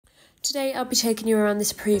Today I'll be taking you around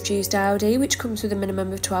this approved used Audi, which comes with a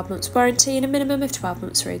minimum of 12 months warranty and a minimum of 12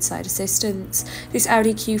 months roadside assistance. This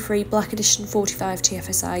Audi Q3 Black Edition 45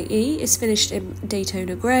 TFSI E is finished in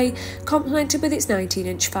Daytona grey, complemented with its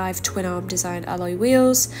 19-inch 5 twin-arm designed alloy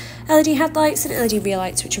wheels, LED headlights and LED rear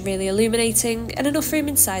lights which are really illuminating, and enough room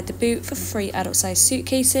inside the boot for 3 adult-sized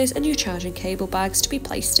suitcases and your charging cable bags to be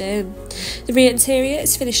placed in. The rear interior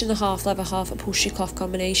is finished in the half leather half upholstery cloth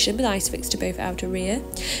combination with ISOFIX to both outer rear.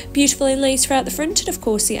 Beautiful inlays throughout the front and of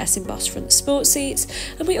course the S embossed front sports seats,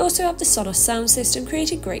 and we also have the Sonos sound system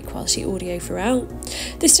creating great quality audio throughout.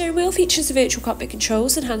 The steering wheel features the virtual cockpit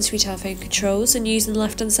controls and hands-free telephone controls, and using the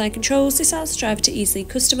left hand side controls this allows the driver to easily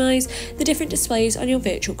customise the different displays on your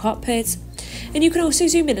virtual cockpit, and you can also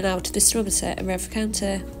zoom in and out of the speedometer and rev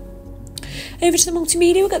counter. Over to the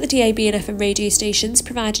multimedia, we've got the DAB and FM radio stations,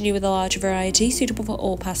 providing you with a larger variety suitable for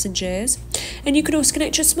all passengers. And you can also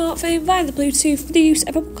connect your smartphone via the Bluetooth with the use of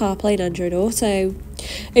Apple CarPlay and Android Auto.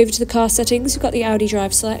 Over to the car settings, we've got the Audi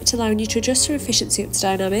Drive Select, allowing you to adjust from efficiency up to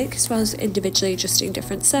dynamic, as well as individually adjusting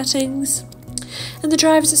different settings. And the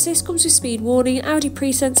driver's assist comes with speed warning, Audi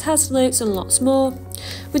Presense, hazard alerts and lots more.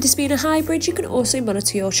 With this being a hybrid, you can also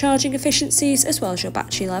monitor your charging efficiencies as well as your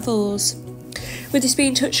battery levels. With this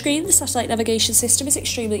being touchscreen, the satellite navigation system is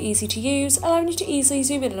extremely easy to use, allowing you to easily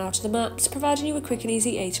zoom in and out of the maps, providing you with quick and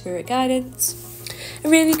easy A to B route guidance. A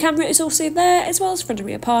rear view camera is also there, as well as front and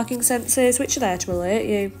rear parking sensors, which are there to alert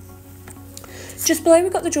you. Just below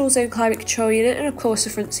we've got the dual zone climate control unit, and of course the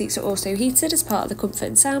front seats are also heated as part of the comfort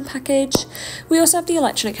and sound package. We also have the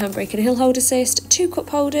electronic handbrake and hill hold assist, 2 cup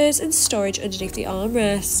holders and storage underneath the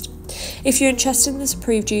armrest. If you're interested in this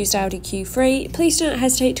approved used Audi Q3, please don't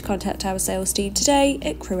hesitate to contact our sales team today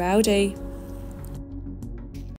at Crewe Audi.